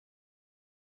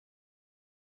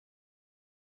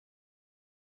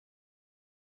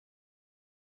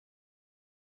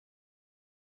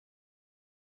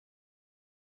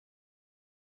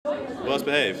Worst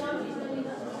behave?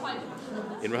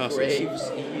 In rehearsals? Graves.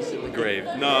 Grave.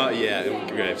 No, yeah,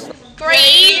 Graves.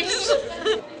 Graves!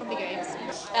 Probably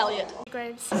Graves. Elliot.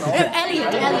 Graves. Oh,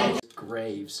 Elliot.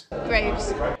 Graves.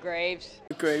 Graves. Graves.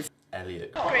 Graves.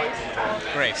 Elliot. Graves.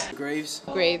 Graves. Graves.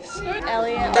 Graves.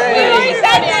 Elliot.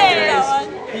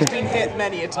 He's been hit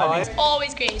many a time.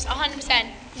 Always Graves,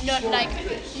 100%. No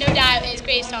doubt it's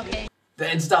Graves talking.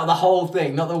 Then start the whole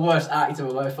thing, not the worst actor,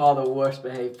 but by far the worst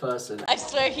behaved person. I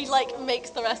swear he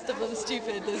makes the rest of them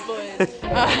stupid, this voice.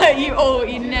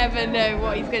 You never know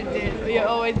what he's going to do. You're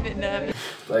always a bit nervous.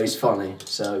 But he's funny,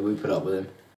 so we put up with him.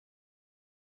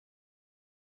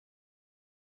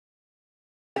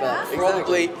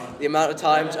 Probably the amount of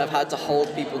times I've had to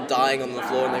hold people dying on the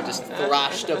floor and they've just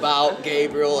thrashed about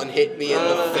Gabriel and hit me in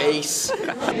the face.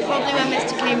 Probably when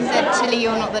Mr. Clean said, Tilly,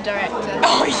 you're not the director.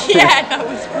 Oh yeah, that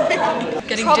was really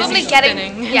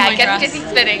Getting dizzy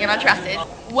spinning in our dresses.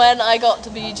 When I got to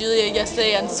be Julia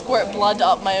yesterday and squirt blood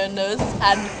up my own nose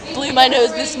and blew my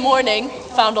nose this morning,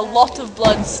 found a lot of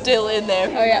blood still in there.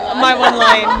 Oh yeah, my one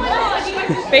line.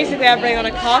 Basically I bring on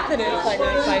a cop and it's like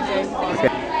really exciting.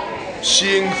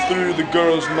 Seeing through the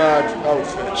girls' mad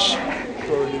outfits.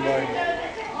 Probably mine.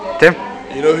 Tim?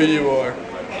 You know who you are.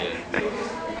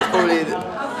 Probably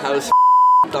how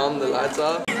dumb the lads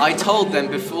are. I told them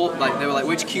before, they were like,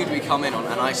 which queue do we come in on?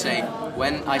 And I say,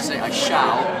 when I say I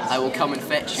shall, I will come and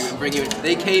fetch you and bring you in.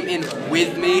 They came in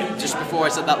with me just before I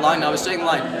said that line. I was saying the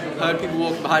line, heard people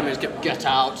walking behind me, just get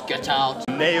out, get out.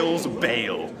 Nails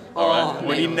bail. Alright,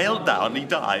 when he nailed down, he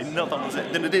died. No, that was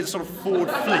it. Then it did sort of forward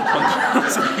flip on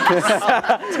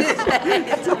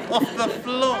off the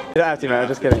floor. You don't have to, mate. I'm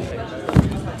just kidding.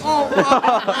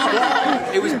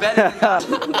 It was better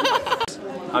than that.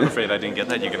 I'm afraid I didn't get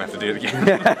that. You're gonna have to do it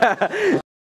again.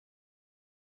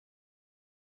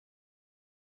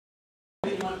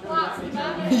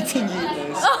 Meeting you,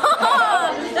 Liz.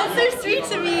 Oh, that's so sweet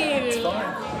of you. It's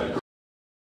fine.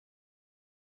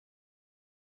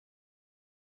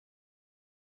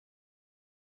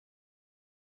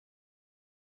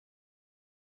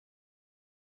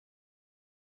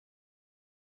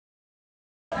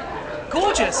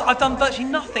 Gorgeous! I've done virtually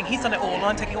nothing. He's done it all and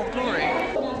I'm taking all the glory.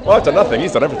 Well, I've done nothing,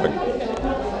 he's done everything.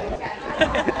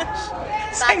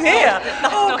 Same here!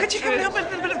 Oh, could you come and help with a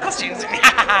little bit of costumes?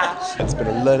 It's been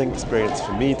a learning experience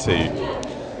for me too.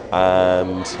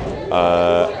 And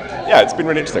yeah, it's been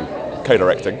really interesting.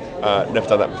 Co-directing. Never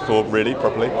done that before, really,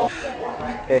 properly.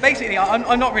 Basically,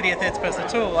 I'm not really a theatre person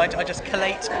at all. I just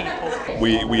collate people.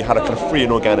 We had a kind of free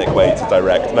and organic way to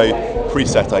direct. No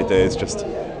preset ideas, just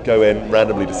go in,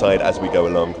 randomly decide as we go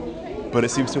along. But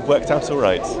it seems to have worked out all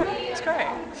right. It's great.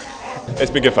 It's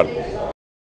been good fun.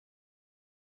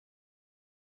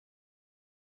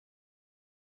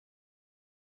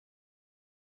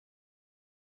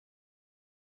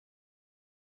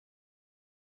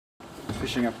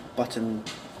 Pushing a button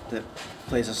that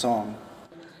plays a song.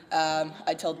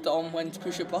 I tell Dom when to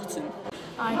push a button.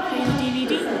 I play the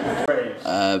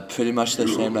DVD. Pretty much the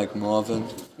same like Marvin.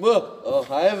 Whoa! Oh,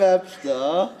 hi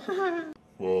Webster.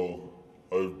 Well,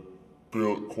 I've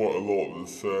built quite a lot of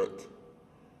the set.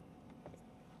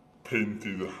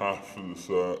 Painted half of the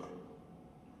set.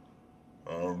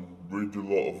 Rigged a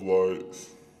lot of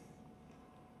lights.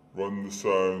 Run the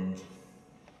sound.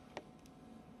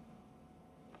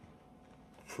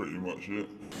 Pretty much it.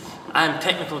 I'm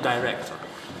technical director,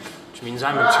 which means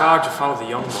I'm in charge of all the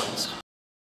young ones.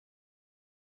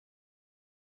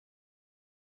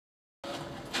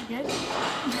 Good.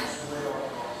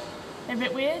 A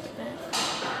bit weird, but...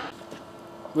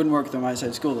 Wouldn't work with them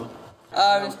outside school though.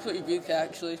 It's pretty good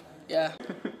actually, yeah.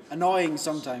 Annoying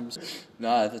sometimes.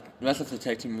 No, the rest of the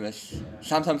tech team is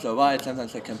sometimes alright,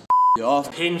 sometimes they can you off.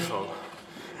 Painful.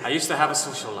 I used to have a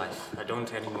social life. I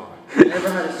don't anymore. I never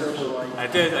had a social life. I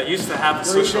did. I used to have a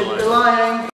social life. You're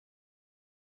lying.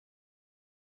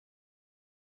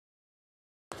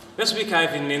 This week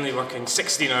I've been mainly working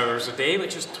 16 hours a day,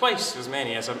 which is twice as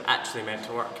many as I'm actually meant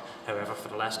to work. However, for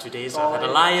the last 2 days I've had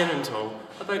a lie-in until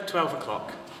about 12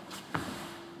 o'clock.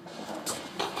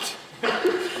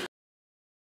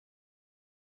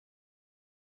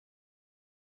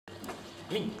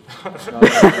 Me?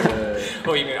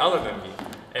 Oh, you mean other than me?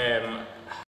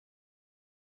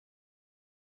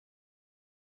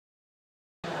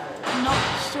 Not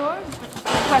sure,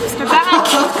 but Webster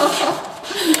back.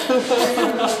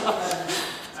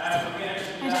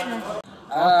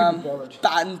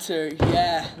 Banter,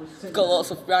 yeah. Got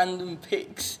lots of random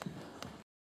pics.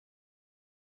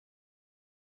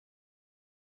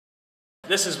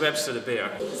 This is Webster the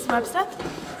Bear. This is Webster.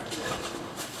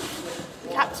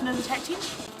 Captain of the tech team.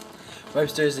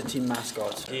 Webster is the team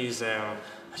mascot. He's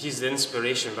He's the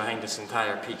inspiration behind this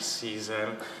entire piece. He's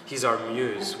our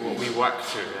muse, what we work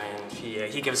through, and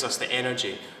he gives us the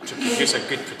energy to produce a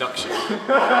good production.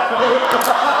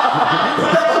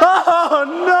 Oh,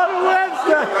 not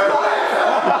Webster!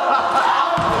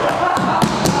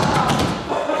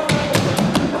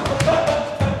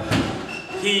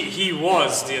 He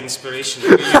was the inspiration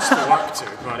that we used to work to,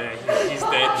 but he's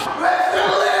dead.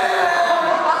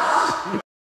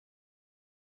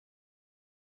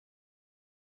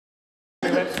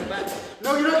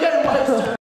 No, you're not getting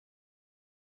Webster!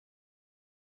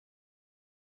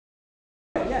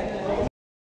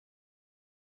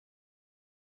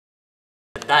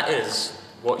 That is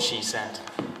what she said.